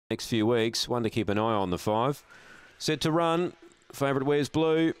next few weeks. One to keep an eye on, the 5. Set to run. Favourite wears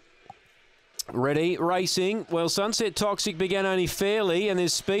blue. Ready, racing. Well, Sunset Toxic began only fairly, and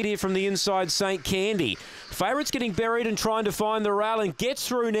there's speed here from the inside, St. Candy. Favourite's getting buried and trying to find the rail and gets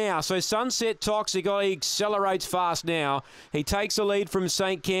through now. So Sunset Toxic, he accelerates fast now. He takes a lead from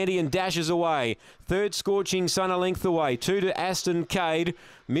St. Candy and dashes away. Third, Scorching Sun a length away. 2 to Aston Cade.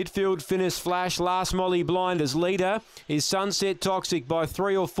 Midfield, Finis Flash. Last, Molly Blinders. Leader is Sunset Toxic by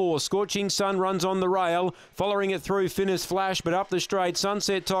 3 or 4. Scorching Sun runs on the rail. Following it through, Finis Flash, but up the straight.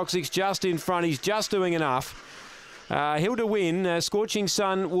 Sunset Toxic's just in front. He's just doing enough. He'll to win. Scorching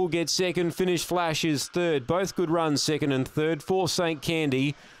Sun will get second. Finis Flash is third. Both good runs, second and third. 4, St.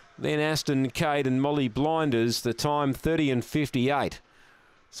 Candy. Then Aston Cade and Molly Blinders. The time 30 and 58.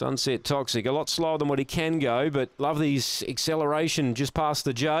 Sunset Toxic, a lot slower than what he can go, but love these acceleration just past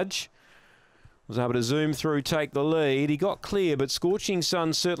the judge. Was able to zoom through, take the lead. He got clear, but Scorching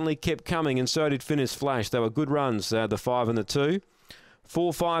Sun certainly kept coming, and so did Finis Flash. They were good runs, the 5 and the 2.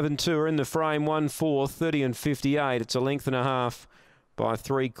 4, 5 and 2 are in the frame. 1, 4, 30 and 58. It's a length and a half by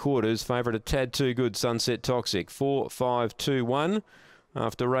 3/4. Favourite a tad too good, Sunset Toxic. 4, 5, 2, 1.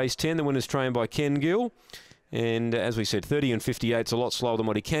 After race 10, the winner's trained by Ken Gill. And as we said, 30 and 58 is a lot slower than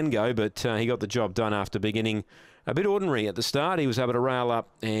what he can go, but he got the job done after beginning a bit ordinary at the start. He was able to rail up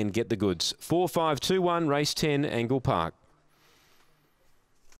and get the goods. 4, 5, 2, 1, race 10, Angle Park.